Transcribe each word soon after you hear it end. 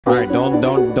All right, don't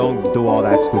do all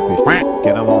that stupid shit.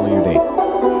 Get on all in your day.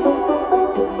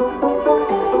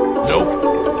 Nope.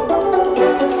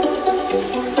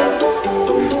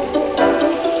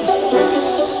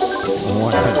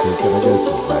 What I think, can I get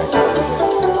this back up here?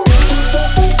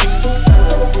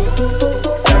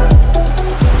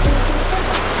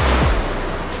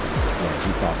 Yeah,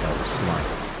 he thought that was smart.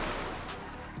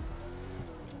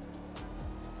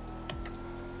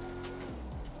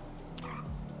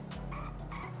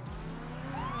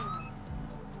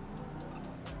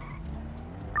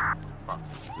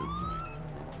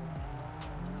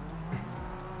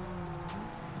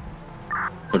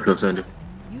 Control center.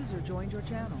 User joined your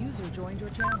channel. User joined your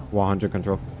channel. 100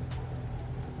 control.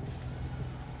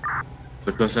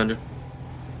 Control center.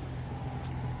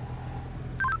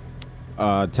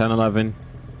 1011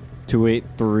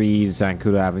 283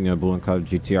 Zancudo Avenue, blue and colored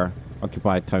GTR.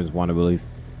 Occupied ×1, I believe.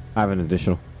 I have an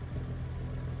additional.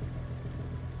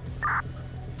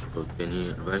 Any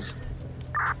advice?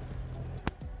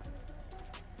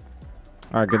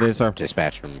 All right, good day, sir.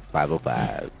 Dispatch from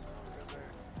 505.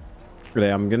 Good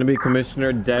day. I'm gonna be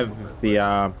Commissioner Dev,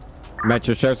 the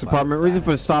Metro Sheriff's Department. Reason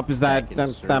for the stop is that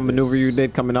maneuver you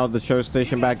did coming out of the sheriff's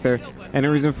station back there. Any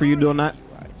reason for you doing that?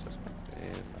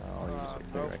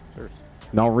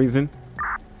 No reason.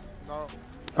 No. All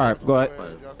right, go ahead.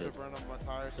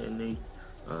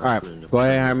 All right, go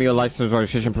ahead and hand me your license,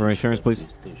 registration, for insurance, please.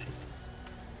 There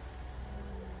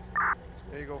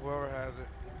you go, whoever has it.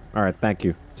 All right, thank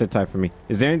you. Sit tight for me.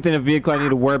 Is there anything in the vehicle I need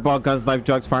to worry about? Guns, knife,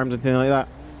 drugs, firearms, anything like that?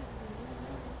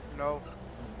 No.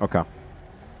 Okay. All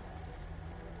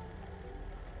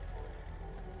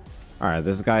right,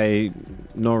 this guy,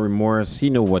 no remorse. He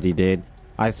knew what he did.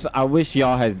 I wish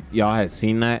y'all had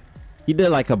seen that. He did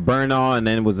like a burnout and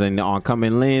then was in the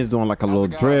oncoming lanes doing like a little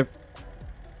drift.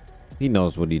 He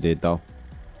knows what he did though.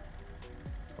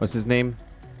 What's his name?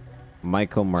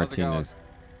 Michael Martinez.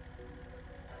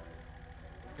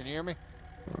 Can you hear me?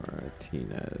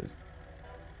 Martinez.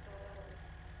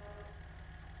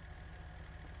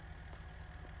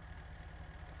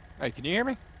 Hey, can you hear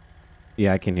me?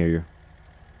 Yeah, I can hear you.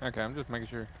 Okay, I'm just making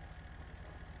sure.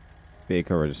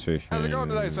 Vehicle registration. How's it going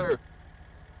today, sir?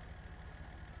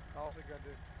 How's it going,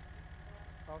 dude?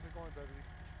 How's it going,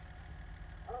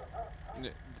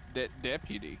 baby?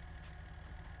 Deputy.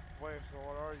 Wait, so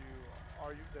what are you?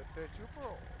 Are you the state trooper?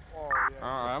 Oh,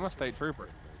 yeah. I'm a state trooper.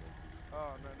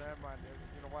 Oh, no, never mind.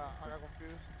 You know what? I got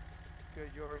confused. Okay,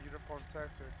 you're a uniform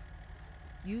taxer.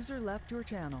 User left your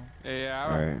channel. Yeah,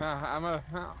 Right. I'm a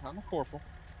corporal.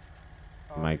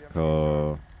 Oh,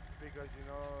 Michael. Yeah, because you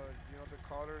know the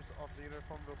colors of the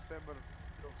uniform look similar,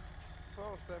 so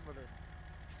similar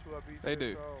to a BCSO They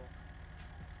do.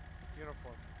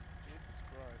 uniform. Jesus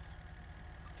Christ.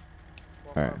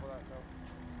 Well, All right. for that, no.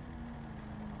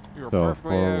 You're So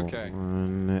perfectly okay.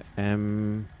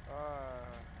 1M.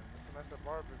 It's a nice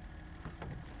suburban.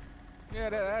 Yeah,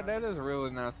 that is a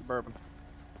really nice suburban.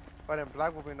 But in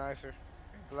black would be nicer. In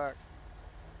black.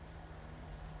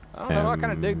 I don't know. I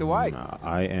kind of dig the white.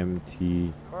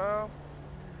 IMT. Well,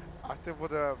 I stick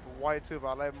with the white too, but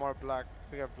I like more black.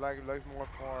 I think black looks more.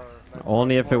 Like,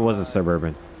 Only if it was a more,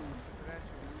 suburban. presidential.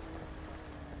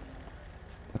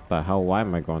 What the hell? Why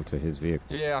am I going to his vehicle?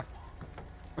 Yeah.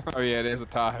 Oh yeah, it is a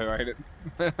Tahoe, ain't it?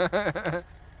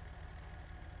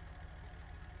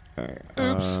 Alright,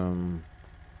 Oops.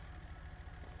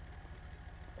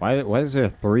 why is there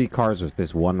 3 cars with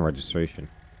this one registration?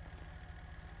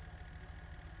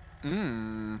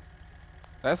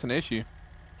 That's an issue.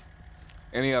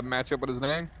 Any match up with his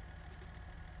name?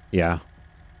 Yeah,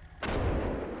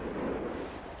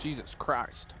 Jesus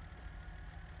Christ.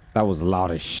 that was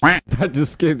loud as shit. That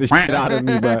just scared the shit out of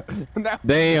me, but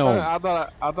damn. I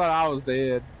thought I was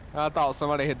dead. I thought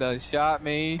somebody had done shot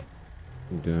me.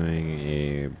 Doing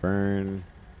a burn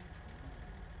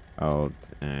out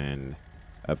and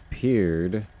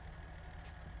appeared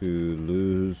to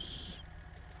lose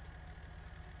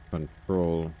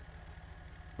control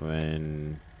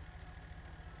when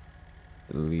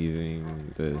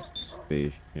leaving the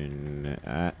station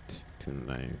at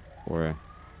 294.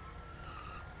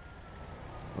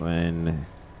 When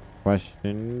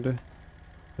questioned,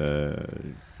 the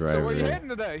driver So where you heading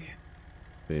today?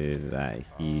 said that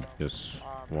he just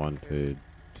wanted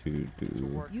to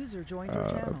do User joined your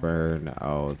channel. burn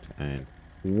out and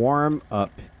warm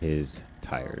up his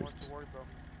tires. What's the word,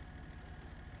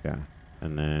 though? Yeah,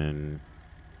 and then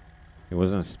he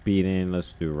wasn't speeding.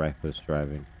 Let's do reckless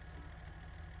driving.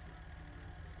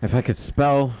 If I could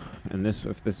spell, and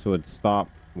if this would stop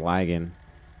lagging.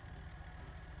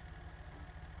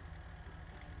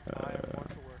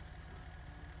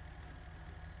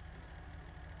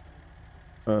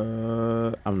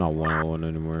 I'm not 101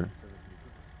 anymore.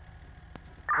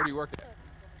 Where do you work at?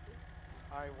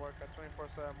 I work at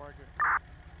 24/7 market.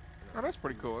 Oh, that's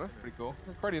pretty cool. That's pretty cool.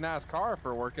 That's a pretty nice car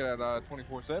for working at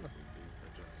 24/7.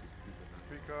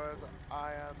 Because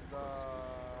I am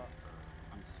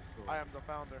the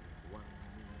founder.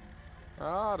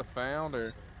 Ah, the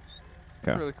founder.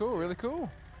 Okay. Really cool. Really cool.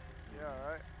 Yeah,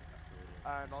 right.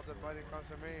 And all the money comes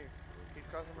to me. Each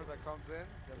customer that comes in,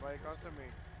 the money comes to me.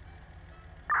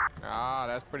 Ah,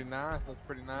 that's pretty nice. That's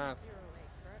pretty nice.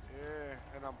 Yeah,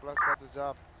 and I'm blessed at the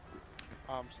job.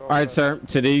 So All right, blessed. sir.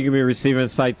 Today you're gonna be receiving a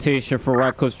citation for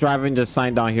reckless driving. Just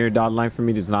sign down here, dotted line for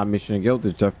me. This is not admission of guilt.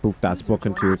 It's just proof that I've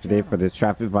spoken to you today for this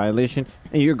traffic violation,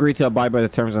 and you agree to abide by the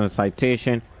terms of the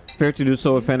citation. Fair to do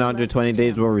so within 120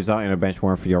 days will result in a bench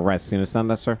warrant for your arrest. You understand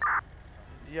that, sir?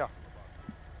 Yeah.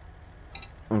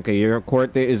 Okay, your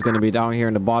court date is gonna be down here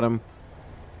in the bottom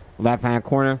left-hand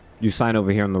corner. You sign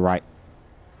over here on the right.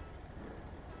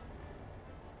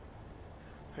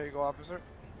 Here you go, officer.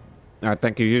 All right,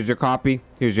 thank you. Here's your copy.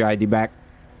 Here's your ID back.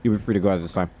 You'll be free to go at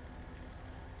this time.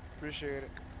 Appreciate it.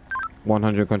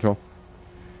 100 control.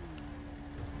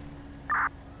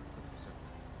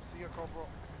 See ya, Corporal.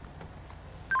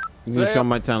 You can show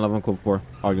my 1011 code 4.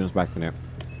 All units back to there.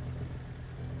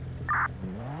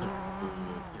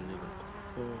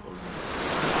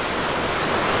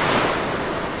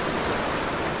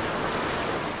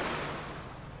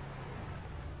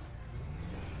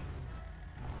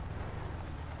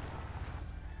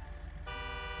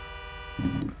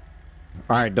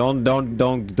 All right, don't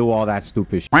do all that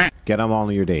stupid shit. Get them all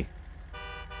in your day.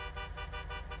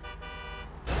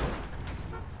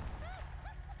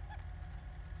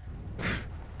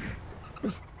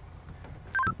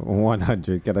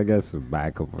 $100. Can I get some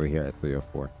back over here at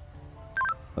 304?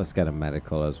 Let's get a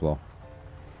medical as well.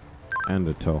 And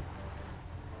a tow.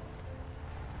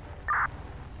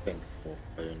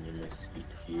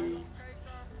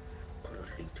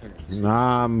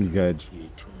 Nah, I'm good.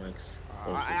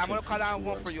 I'm gonna call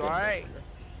 911 for you, alright?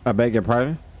 I beg your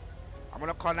pardon? I'm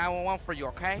gonna call 911 for you,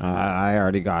 okay? I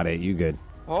already got it. You good.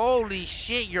 Holy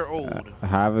shit, you're old.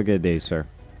 Have a good day, sir.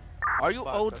 Are you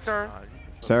old, sir?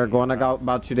 Sir, go on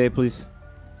about your day, please.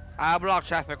 I'll block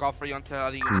traffic off for you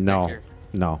until you No, here.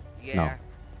 no, Yeah. no.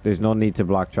 There's no need to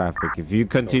block traffic. If you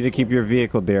continue to keep your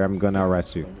vehicle there, I'm gonna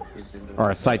arrest you.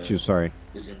 Or cite you, sorry.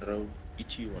 He's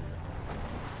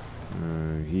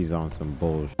on some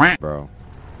bullshit, bro.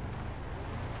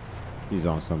 He's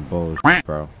on some bullshit,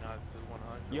 bro.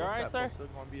 You alright, sir?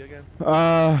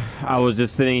 I was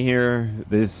just sitting here.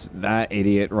 That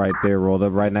idiot right there rolled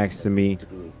up right next to me.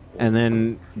 And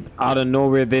then out of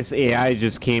nowhere, this AI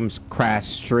just came,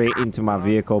 crashed straight into my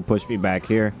vehicle, pushed me back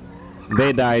here.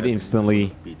 They died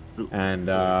instantly.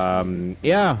 And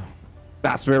yeah,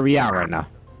 that's where we are right now.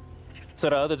 So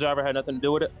the other driver had nothing to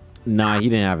do with it? Nah, he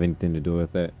didn't have anything to do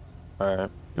with it. Alright.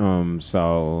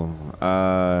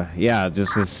 Yeah,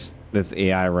 just this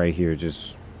AI right here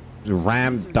just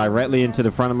rammed directly into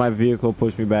the front of my vehicle,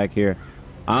 pushed me back here.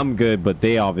 I'm good, but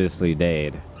they obviously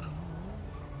dead.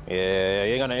 Yeah,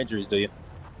 you ain't got no injuries, do you?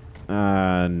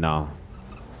 No.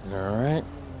 Alright.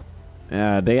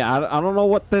 Yeah, I don't know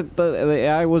what the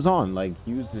AI was on. Like,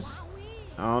 he was just,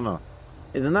 I don't know.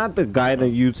 Is it not the guy that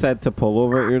you said to pull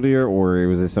over earlier, or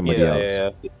was it somebody else? Yeah.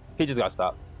 He just got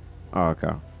stopped. Oh,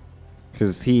 okay.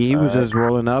 Because he was just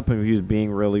rolling up and he was being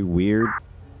really weird.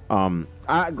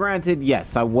 Granted,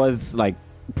 yes, I was like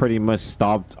pretty much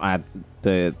stopped at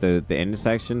the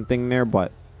intersection thing there,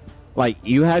 but like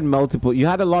you had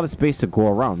a lot of space to go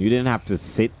around. You didn't have to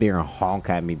sit there and honk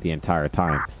at me the entire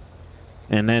time.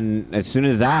 And then as soon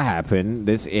as that happened,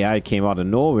 this AI came out of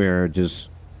nowhere, just,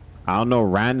 I don't know,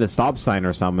 ran the stop sign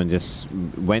or something, just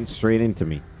went straight into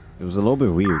me. It was a little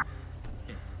bit weird.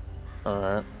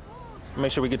 Alright.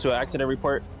 Make sure we get you an accident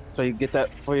report so you get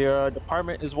that for your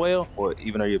department as well. Or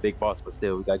even though you're a big boss, but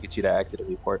still, we gotta get you that accident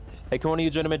report. Hey, can one of you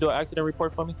gentlemen do an accident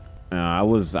report for me? I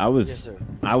was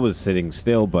sitting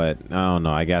still, but I don't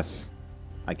know. I guess.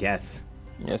 Yeah,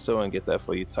 so and get that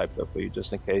for you, typed up for you,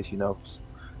 just in case. You know,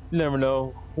 you never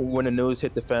know when the news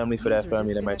hit the family. For that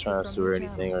family, they might try to sue or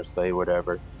anything or say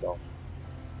whatever. You know.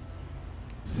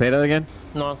 Say that again.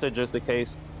 No, I said just in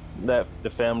case that the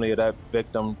family of that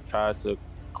victim tries to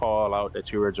call out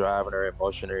that you were driving or in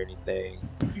motion or anything,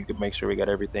 you can make sure we got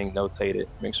everything notated,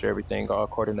 make sure everything all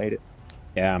coordinated.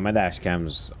 Yeah, my dash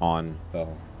cam's on,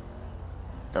 so.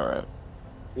 All right.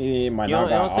 Yeah, my You don't- not it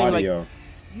don't got seem like- audio.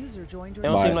 User joined It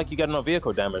your don't seem channel. like you got no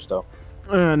vehicle damage though.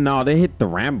 No, they hit the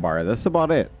ram bar. That's about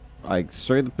it. Like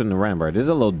straight up in the ram bar. There's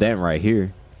a little dent right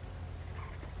here,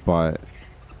 but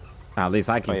at least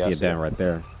I can Oh, yeah, see I a see dent it. right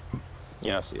there.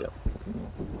 Yeah, I see it.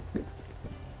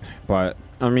 But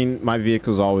I mean, my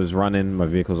vehicle's always running. My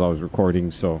vehicle's always recording.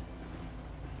 So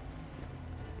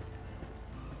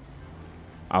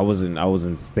I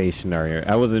wasn't stationary.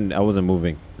 I wasn't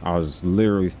moving. I was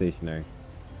literally stationary.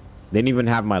 Didn't even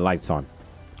have my lights on.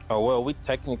 Oh well, we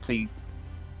technically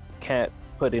can't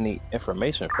put any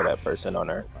information for that person on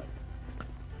there.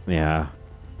 Yeah.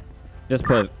 Just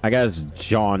put, I guess,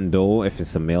 John Doe if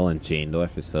it's a male and Jane Doe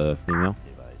if it's a female.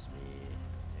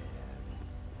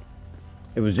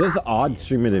 It was just odd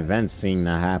streaming events seeing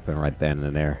that happen right then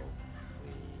and there.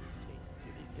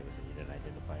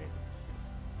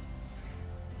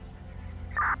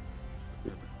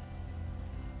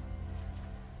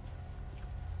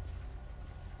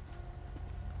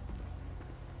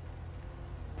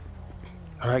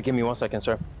 All right, give me 1 second,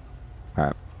 sir. All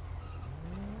right.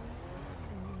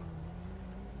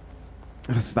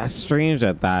 That's strange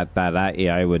that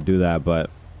AI would do that, but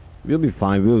we'll be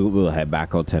fine. We'll head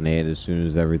back out 10-8 as soon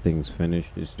as everything's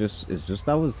finished. It's just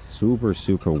that was super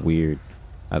weird.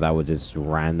 That would just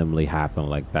randomly happen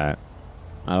like that.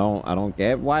 I don't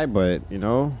get why, but you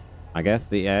know, I guess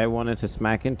the AI wanted to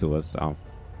smack into us. So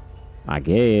I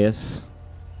guess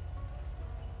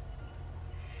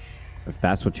if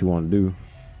that's what you want to do,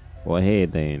 go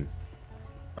ahead then.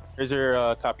 Here's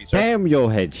your copy, sir. Damn,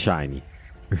 your head shiny.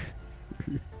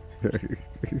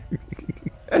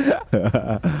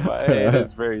 My head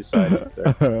is very shiny,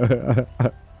 sir.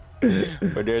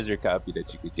 But there's your copy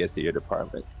that you could get to your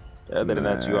department. Other than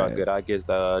that, you are good. I get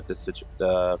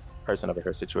the person over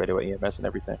here situated with EMS and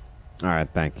everything. All right,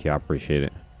 thank you. I appreciate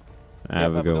it.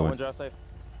 Have a good one. Drive safe.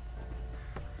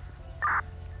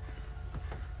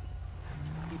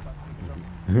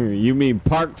 You mean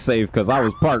park safe? Because I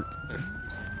was parked. I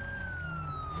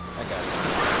got it.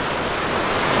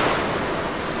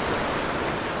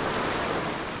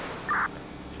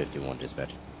 51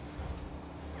 dispatch.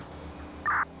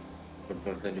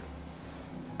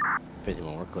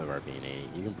 51, we're clear of our B&A.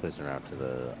 You can put us around to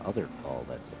the other call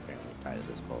that's apparently tied to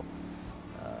this call.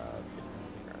 51,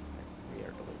 we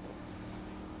are delayed.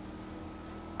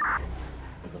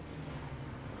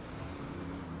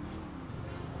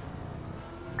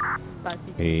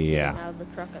 Yeah. Out of the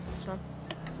truck at this time.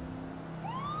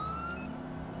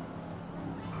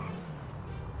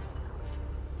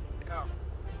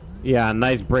 Yeah,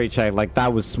 nice brake check. Like,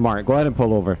 that was smart. Go ahead and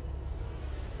pull over.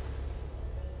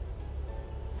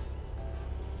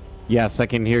 Yes, I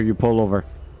can hear you. Pull over.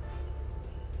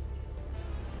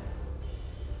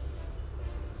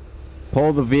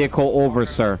 Pull the vehicle over,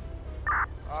 sir.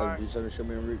 Alright. Show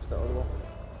me and reach the other one.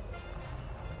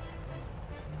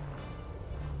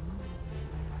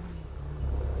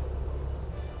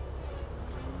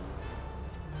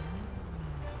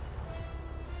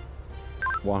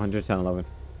 $110 11.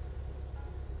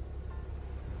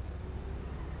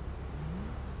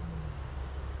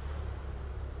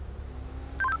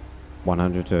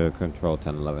 $100 to control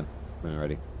 1011. When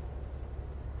ready.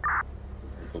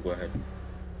 So go ahead.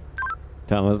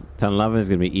 1011 is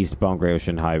gonna be eastbound Great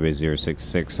Ocean Highway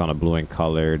 066 on a blue and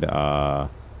colored Hellcat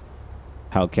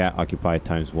occupied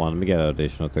 ×1. Let me get an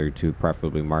additional 32,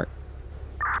 preferably marked.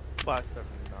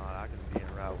 579, I can be en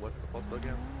route. What's the postal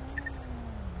again?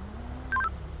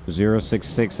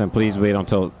 066, and please wait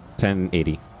until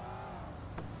 1080.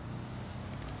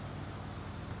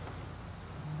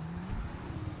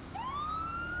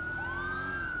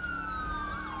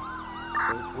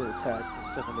 So we're attached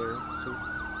to secondary. So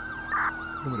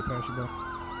you want me to pass you by?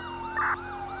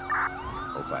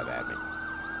 05 admin.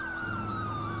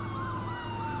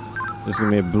 This is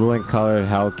gonna be a blue and colored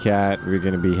Hellcat. We're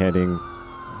gonna be heading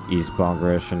eastbound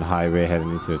Great Ocean Highway,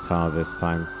 heading into the tunnel this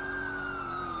time.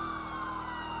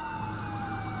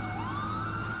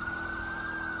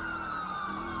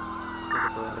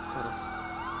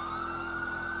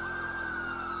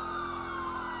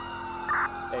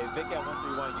 Hey, Vic at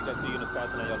 131, you got 2 units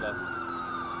passing on your left.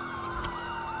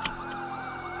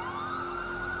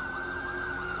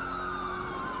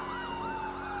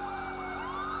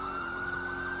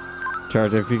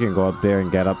 Charge, if you can go up there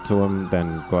and get up to him,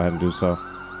 then go ahead and do so.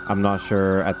 I'm not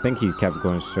sure. I think he kept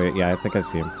going straight. Yeah, I think I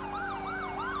see him.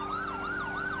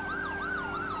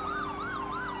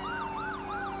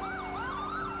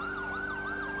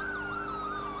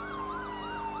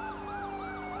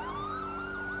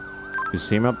 You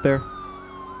see him up there?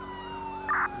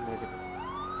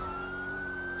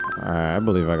 Alright, I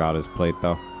believe I got his plate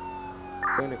though.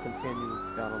 We're gonna continue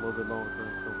down a little bit longer.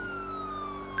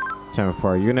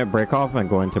 10-4, unit break off and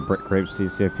go into Grapeseed,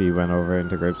 see if he went over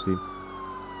into Grapeseed.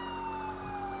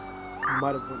 He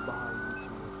might have went behind you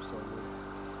too, so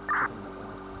we're checking that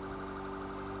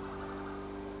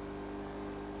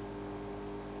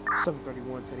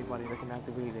 731 to anybody that can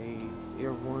activate a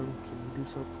airborne. Can you do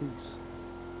so, please?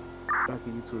 Back to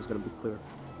you two is gonna be clear.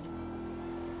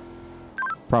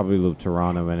 Probably looped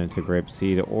around and went into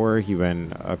Grapeseed, or he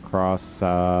went across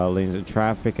lanes of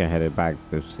traffic and headed back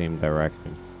the same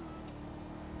direction.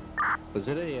 Was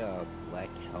it a black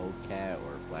Hellcat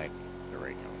or black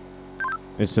Durango?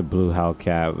 It's a blue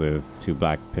Hellcat with 2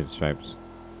 black pinstripes.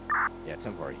 Yeah,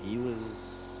 10-4.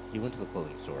 He went to the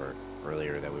clothing store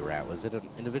earlier that we were at. Was it an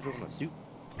individual in a suit?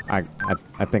 I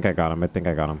think I got him. I think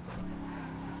I got him.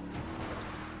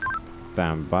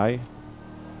 Stand by.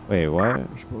 Wait, what?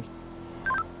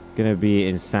 Gonna be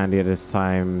in Sandia this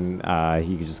time.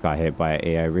 He just got hit by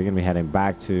AI. We're gonna be heading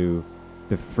back to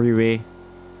the freeway.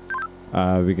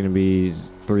 We're gonna be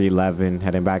 311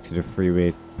 heading back to the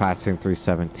freeway, passing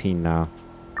 317 now.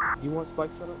 You want spike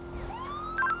setup?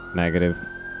 Negative.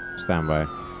 Stand by.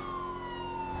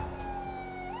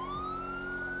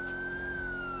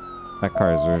 That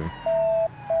car is rude.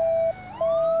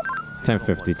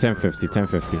 1050, 1050,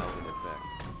 1050.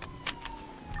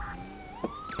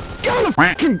 Get on the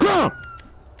fucking ground!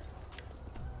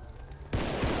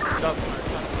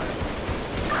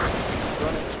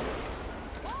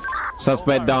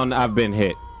 Suspect down, I've been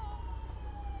hit.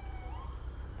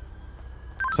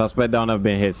 Suspect down, I've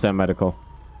been hit. Send medical.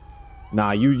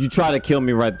 Nah, you try to kill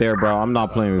me right there, bro. I'm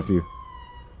not playing with you.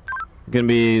 Gonna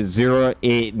be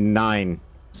 089.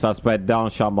 Suspect down,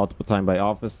 shot multiple times by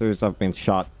officers. I've been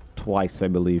shot twice, I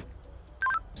believe.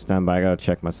 Stand by, I gotta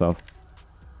check myself.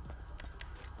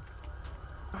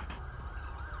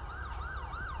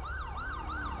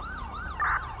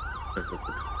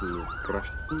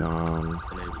 Down.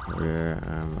 Where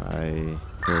am I?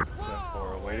 Good.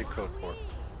 4, awaited code 4.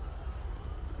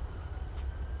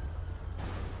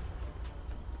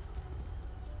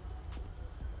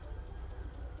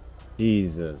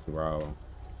 Jesus, bro.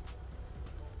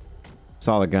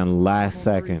 Saw the gun last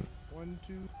second. 1,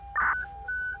 2.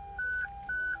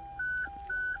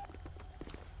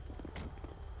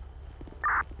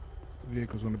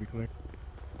 Vehicle's gonna be clear.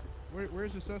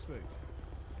 Where's the suspect?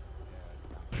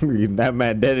 That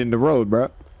man dead in the road, bro.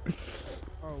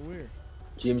 Oh, where?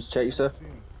 James, check yourself.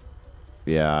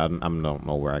 Yeah, I don't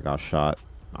know where I got shot.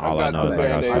 All I know is I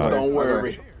got shot. Don't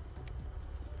worry.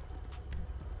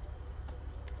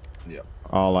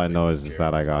 All I know is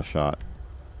that I got shot.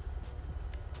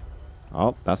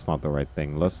 Oh, that's not the right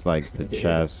thing. Looks like the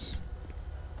chest.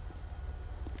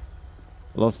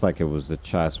 Looks like it was the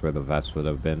chest where the vest would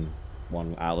have been.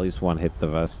 At least one hit the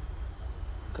vest.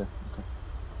 Okay.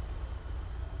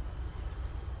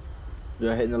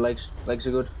 You're hitting the legs. Legs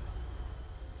are good.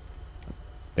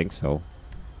 Think so.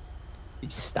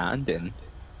 He's standing.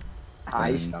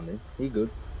 He's standing. He good.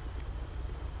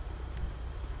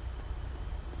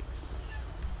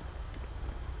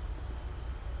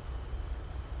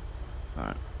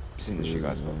 Alright. Seeing as you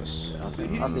guys got this. I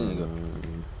think you're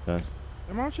good.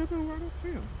 Am I tripping? Why don't I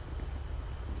feel?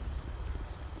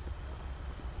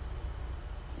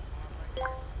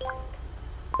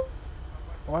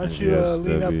 Why don't you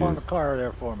lean up on the car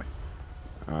there for me?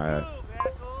 Alright.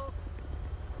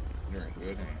 You're in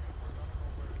good hands.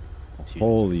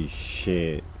 Holy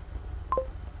shit.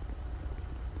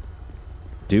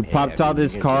 Dude popped out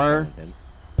his car,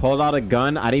 pulled out a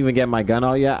gun. I didn't even get my gun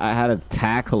out yet. I had to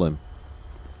tackle him,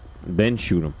 then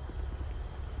shoot him.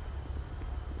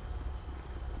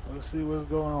 Let's see what's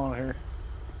going on here.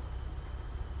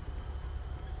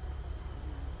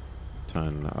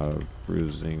 Ton of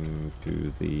bruising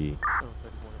to the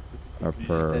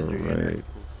upper right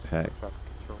pec.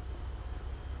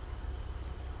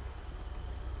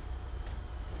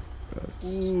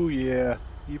 Ooh, yeah.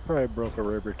 You probably broke a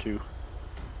rib or two.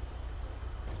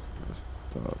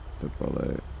 Stop the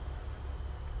bullet.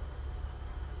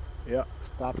 Yeah,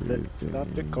 stopped it.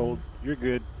 Stopped it cold. You're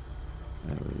good.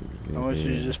 I want you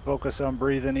to just focus on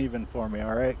breathing even for me,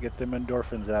 alright? Get them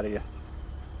endorphins out of you.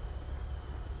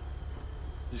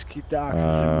 Just keep the oxygen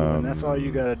moving. That's all you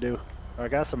gotta do. I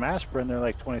got some aspirin. They're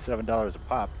like $27 a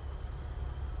pop.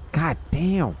 God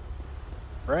damn.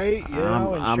 Right? You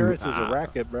know, insurance is a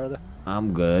racket, brother.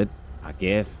 I'm good, I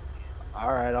guess.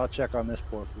 Alright, I'll check on this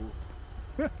poor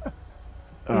fool.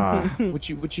 Would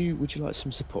you like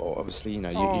some support? Obviously, you know,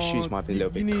 your shoes might be a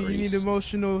little bit creased. You need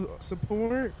emotional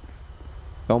support?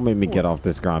 Don't make me get off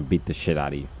this ground and beat the shit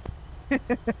out of you.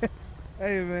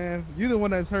 Hey man, you the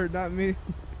one that's hurt, not me.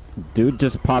 Dude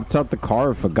just popped out the car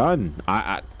with a gun.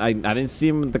 I didn't see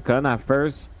him with the gun at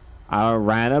first. I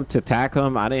ran up to tackle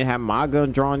him. I didn't have my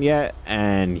gun drawn yet,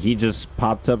 and he just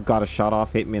popped up, got a shot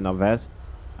off, hit me in the vest.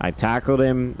 I tackled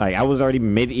him. Like I was already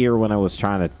mid-ear when I was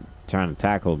trying to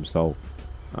tackle him. So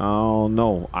Oh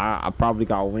no, I probably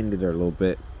got winded there a little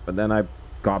bit, but then I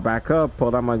got back up,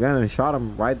 pulled out my gun, and shot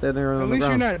him right there on the At least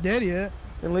you're ground. not dead yet.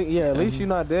 At least you're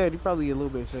not dead. You probably get a little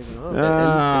bit shaken up.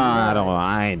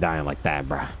 I ain't dying like that,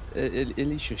 bruh. At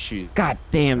least you're shooting. God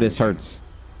damn, this hurts.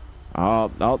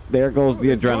 Oh, there goes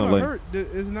the It's gonna adrenaline. hurt.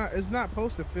 It's not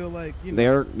supposed to feel like, you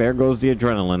know. There goes the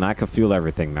adrenaline. I can feel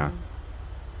everything now.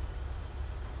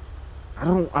 I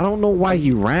don't know why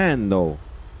he ran though.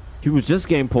 He was just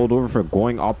getting pulled over for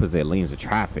going opposite lanes of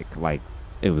traffic. Like,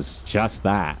 it was just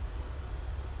that.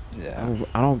 Yeah.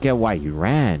 I don't get why he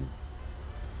ran.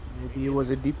 Maybe it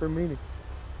was a deeper meaning.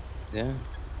 Yeah.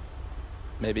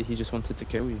 Maybe he just wanted to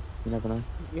kill you. You never know.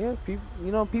 Yeah,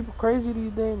 people crazy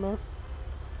these days, man.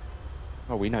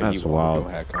 Oh, we know That's you wild.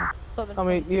 with your haircut. I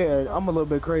mean, yeah, I'm a little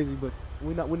bit crazy, but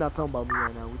we're not talking about me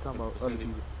right now. We're talking about other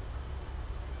people.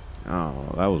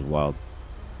 Oh, that was wild.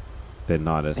 Did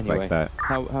not expect Anyway, that.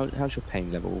 how's your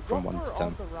pain level from 1 to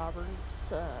 10?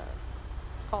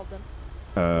 Called them.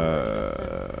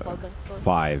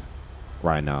 5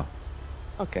 right now.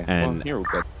 Okay, and well, you're all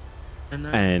good.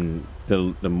 And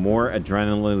the more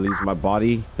adrenaline leaves my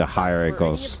body, the higher it Were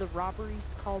goes. any of the robberies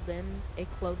called in a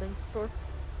clothing store?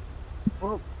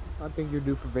 Well, I think you're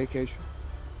due for vacation.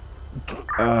 Please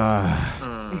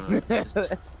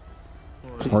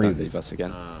don't Crazy. leave us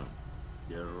again.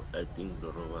 I think the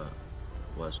robber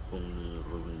was only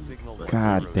robbing.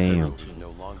 God damn.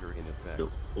 No longer in effect. The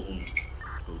own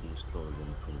clothing store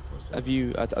than 24/7. Have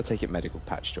you? I take it medical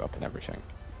patched you up and everything.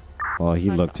 Well,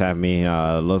 he looked at me.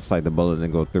 Looks like the bullet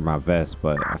didn't go through my vest,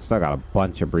 but I still got a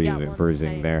bunch of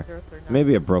bruising there.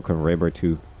 Maybe a broken rib or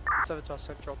two. 712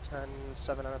 Central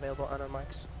 10-7 unavailable on our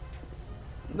mics.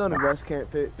 None of us can't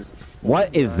fit.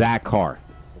 What is that car?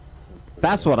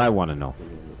 That's what I want to know.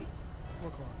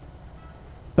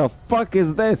 The fuck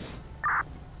is this?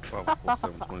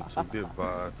 54722, be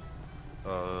advised.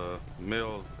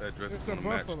 Mail's address is gonna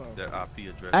match that IP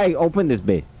address. Hey, open this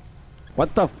bit.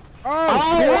 What the?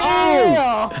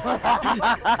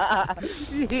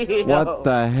 What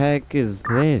the heck is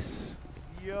this?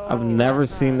 I've never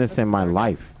seen this in my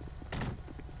life.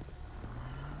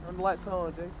 Turn the lights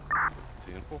on, Jay.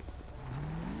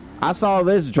 I saw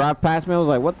this drive past me. I was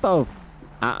like, what the?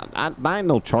 I ain't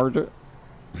no Charger.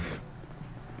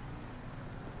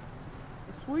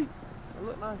 Sweet. It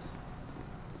look nice.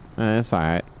 It's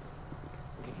alright.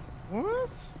 What?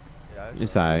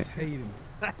 It's alright. Hating.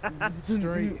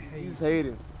 Straight hate. He's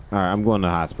hating. Alright, I'm going to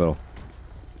the hospital.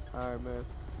 Alright, man.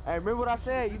 Hey, remember what I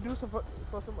said? You do some for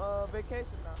some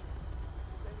vacation now.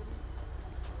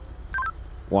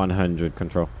 100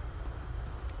 control.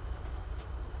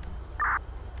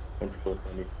 Control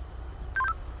 20.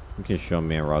 You can show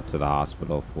me a route to the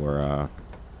hospital for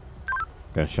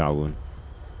gunshot wound.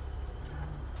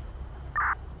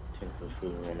 10 for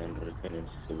sure,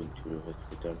 172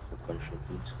 hospital for gunshot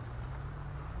wounds.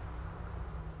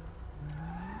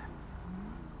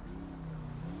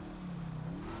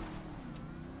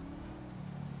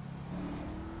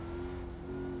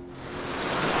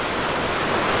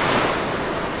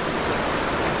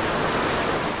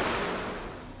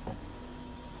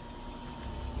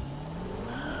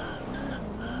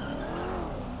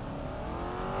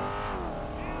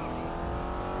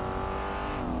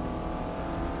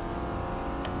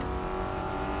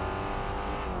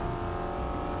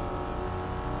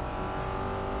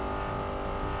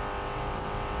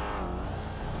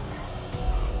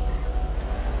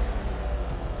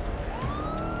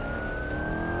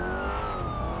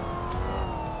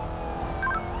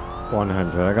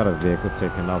 I got a vehicle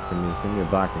taken off from me. It's gonna be a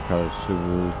black and colored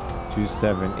Subaru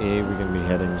 27A. We're gonna be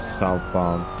heading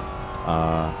southbound.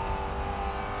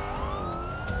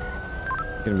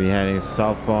 Gonna be heading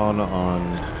southbound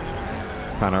on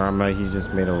Panorama. He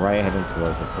just made a right heading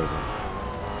towards the prison.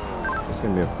 It's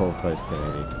gonna be a full-fledged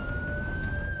 1080.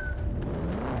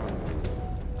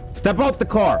 Step out the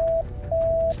car.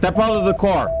 Step out of the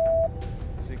car.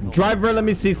 Driver, let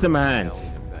me see some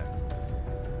hands.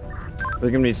 They're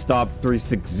gonna be stopped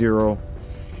 360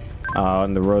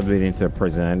 on the road leading to the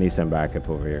prison. I need some backup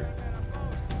over here.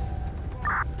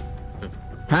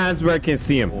 Hands where I can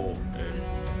see him.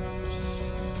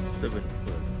 7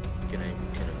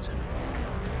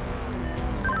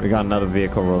 We got another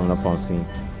vehicle rolling up on scene.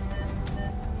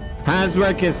 Hands where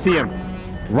I can see him.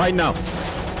 Right now.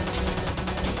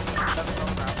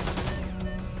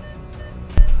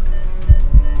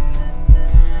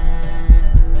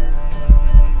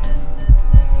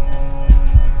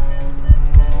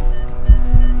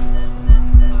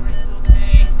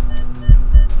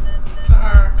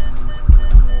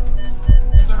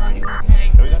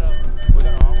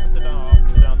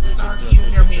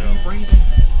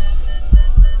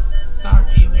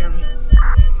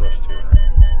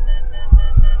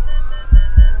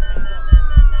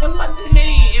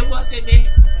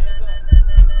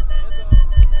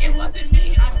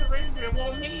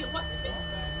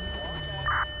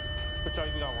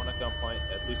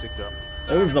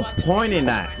 was the point in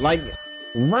that? Like,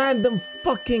 random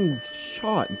fucking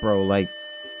shot, bro. Like,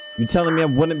 you telling me I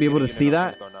wouldn't be able to see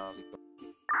that?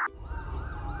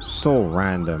 So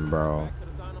random, bro.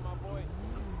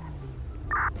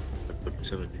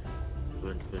 70,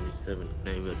 127,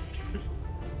 name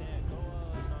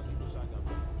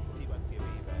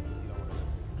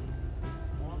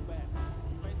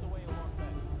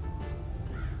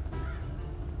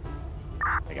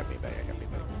I got me back.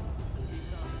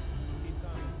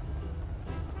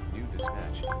 New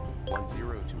dispatch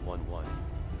 10211.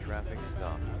 Traffic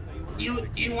stop. Do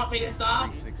you want me to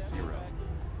stop? 360.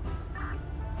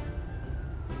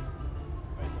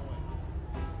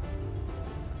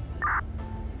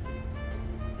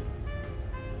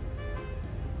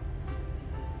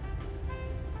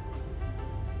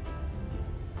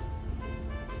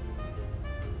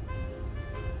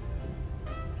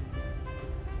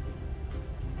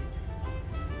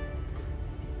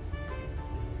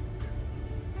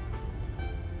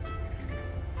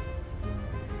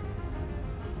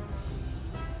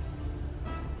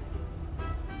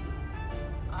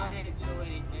 I didn't do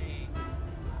anything. I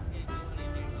didn't do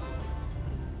anything wrong.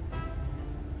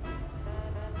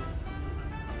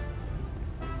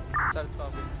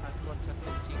 712, 110,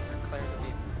 15, you're clear the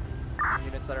vehicle.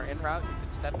 Units that are en route, you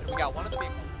can step in. We got one of the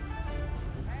vehicle.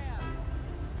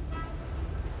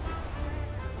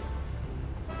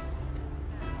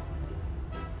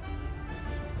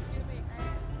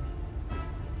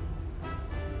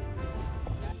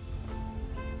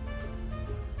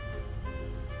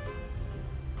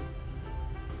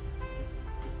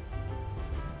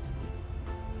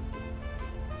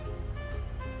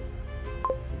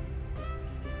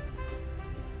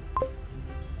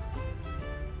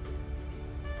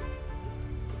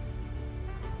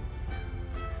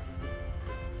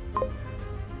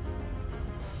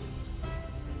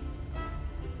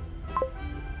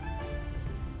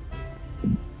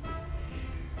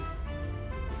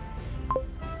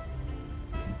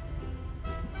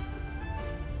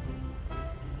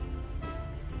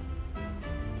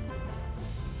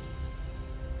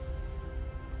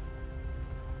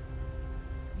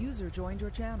 User joined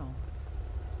your channel.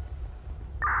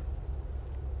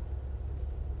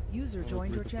 User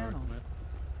joined your channel.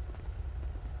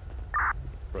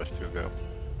 Rush to go.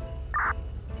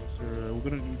 Sir, we're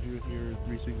gonna need you here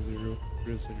 360.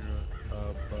 Princeton,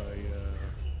 you're by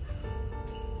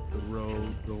the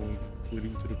road going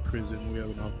leading to the prison. We have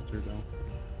an officer down.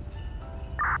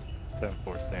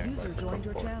 10-4 stand. User joined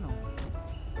your channel.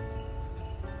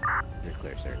 You're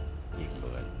clear, sir. You can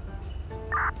move in.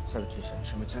 72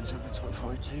 section, we're 10 7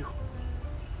 42. Yeah,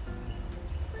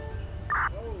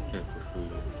 for sure.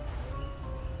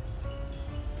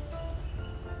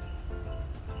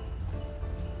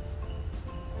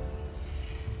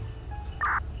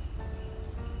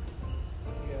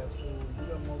 Yeah, so we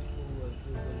got multiple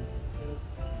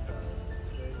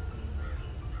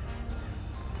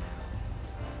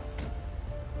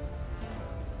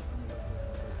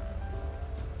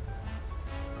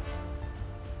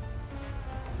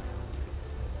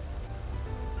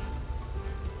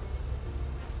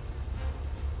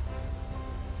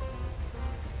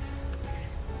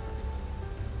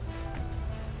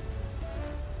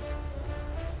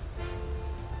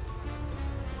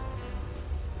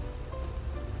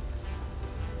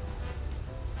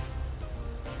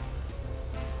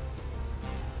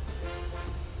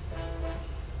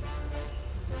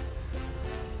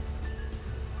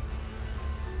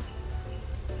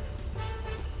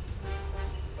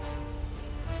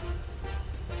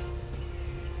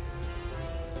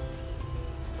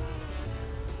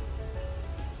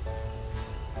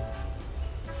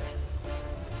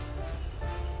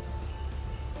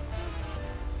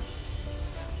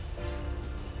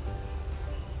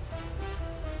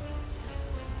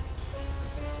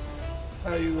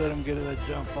How you let him get a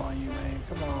jump on you, man?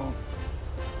 Come on.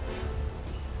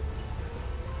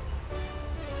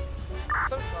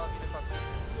 712 units on scene.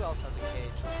 Who else has a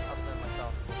cage other than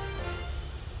myself?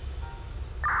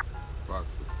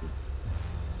 Box 16.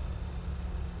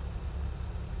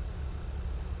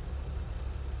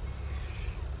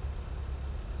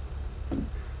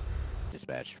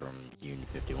 Dispatch from Union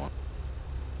 51.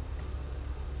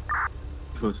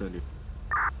 Close on it.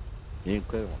 You didn't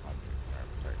clear 100.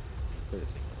 Sorry. Clear the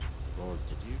signal. Well,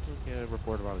 did you just get a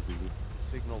report about a DV?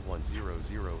 Signal 100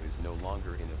 is no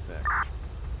longer in effect.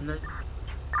 No.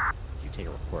 You take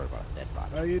a report about a dead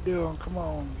body. How you doing? Come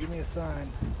on, give me a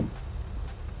sign.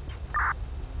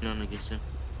 No, no, guess so.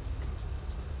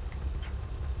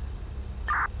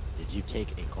 Did you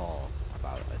take a call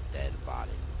about a dead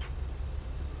body?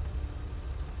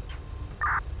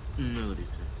 No, this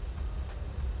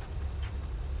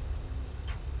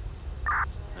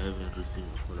I haven't received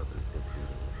a call about that.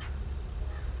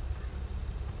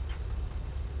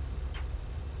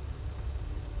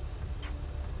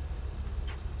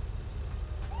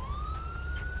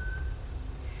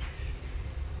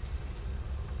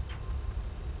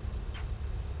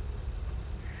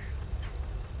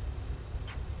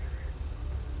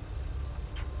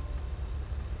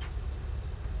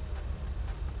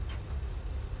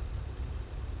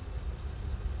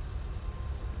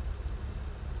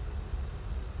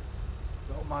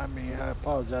 Don't mind me. I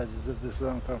apologize if this is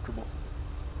uncomfortable.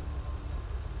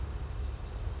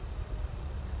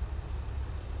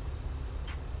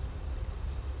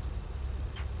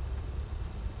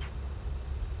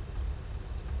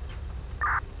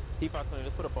 Keep on clean.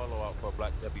 Let's put a follow out for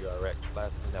Black WRX.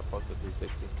 Last thing that posted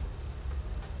 360.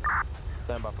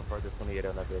 Stand by for further 28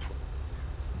 on that vehicle.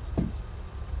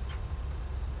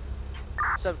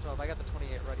 712, I got the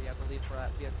 28 ready, I believe, for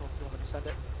that vehicle. Do you want me to send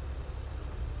it?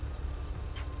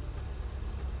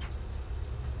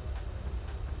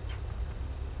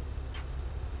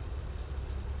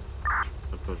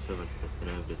 Control 7, can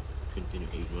I have the continue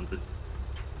 800?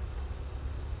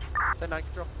 10-9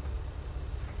 control.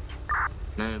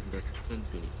 Can I have the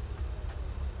 1020?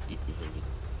 If you have it.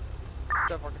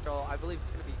 7-4 control, I believe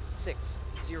it's going to be 60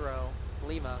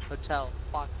 Lima Hotel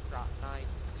Foxtrot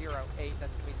 908.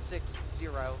 That's going to be 60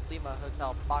 Lima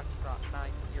Hotel Foxtrot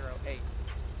 908.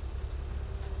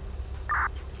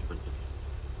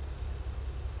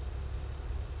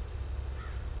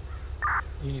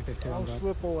 You need 51. Don't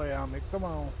slip away on me. Come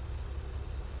on.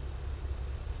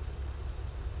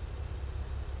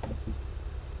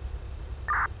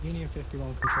 Union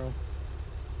 51 control.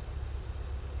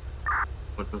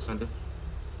 What was under?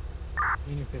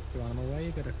 Union 51, I'm aware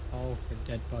you got a call for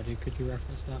dead body. Could you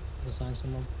reference that and assign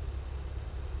someone?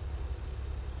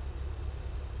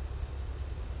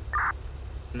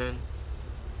 Then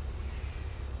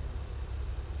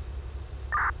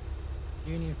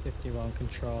Union 51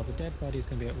 control. The dead body is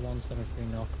going to be at 173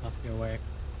 North Claffey Way.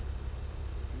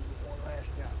 One last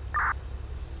shot.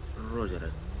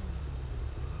 Roger.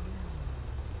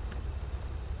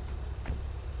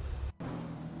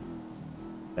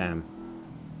 Damn.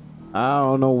 I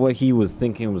don't know what he was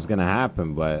thinking was gonna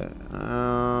happen, but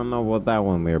I don't know about that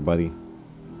one there, buddy.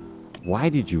 Why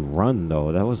did you run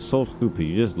though? That was so stupid.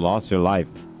 You just lost your life.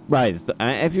 Right.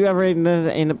 If you ever end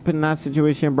up in that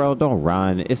situation, bro, don't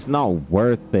run. It's not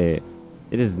worth it.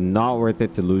 It is not worth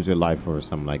it to lose your life over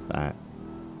something like that.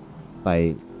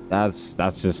 Like that's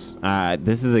just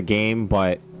this is a game,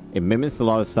 but it mimics a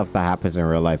lot of stuff that happens in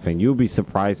real life, and you'll be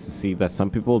surprised to see that some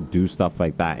people do stuff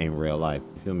like that in real life.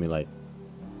 You feel me? Like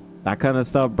that kind of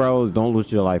stuff, bro. Don't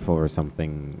lose your life over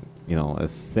something, you know,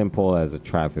 as simple as a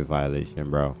traffic violation,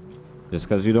 bro. Just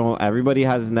because you don't, everybody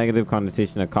has a negative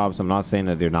connotation of cops. I'm not saying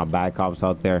that they're not bad cops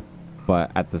out there,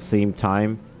 but at the same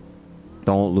time,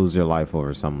 don't lose your life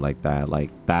over something like that.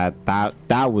 Like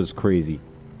that was crazy,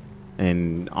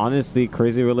 and honestly,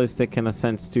 crazy realistic in a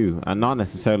sense too. And not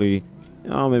necessarily, you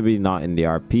know, maybe not in the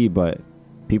RP, but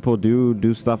people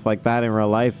do stuff like that in real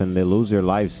life, and they lose their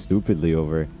lives stupidly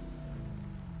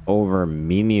over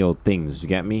menial things. You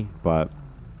get me? But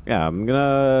yeah, I'm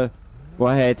gonna go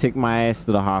ahead, take my ass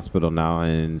to the hospital now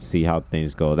and see how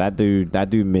things go. That dude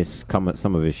missed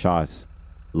some of his shots,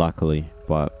 luckily.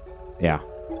 But yeah,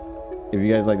 if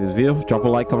you guys like this video, drop a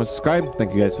like, comment, subscribe.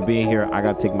 Thank you guys for being here. I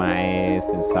gotta take my ass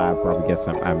inside, probably get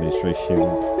some administrative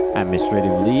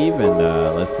leave, and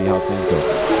let's see how things go.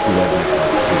 See you guys next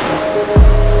time.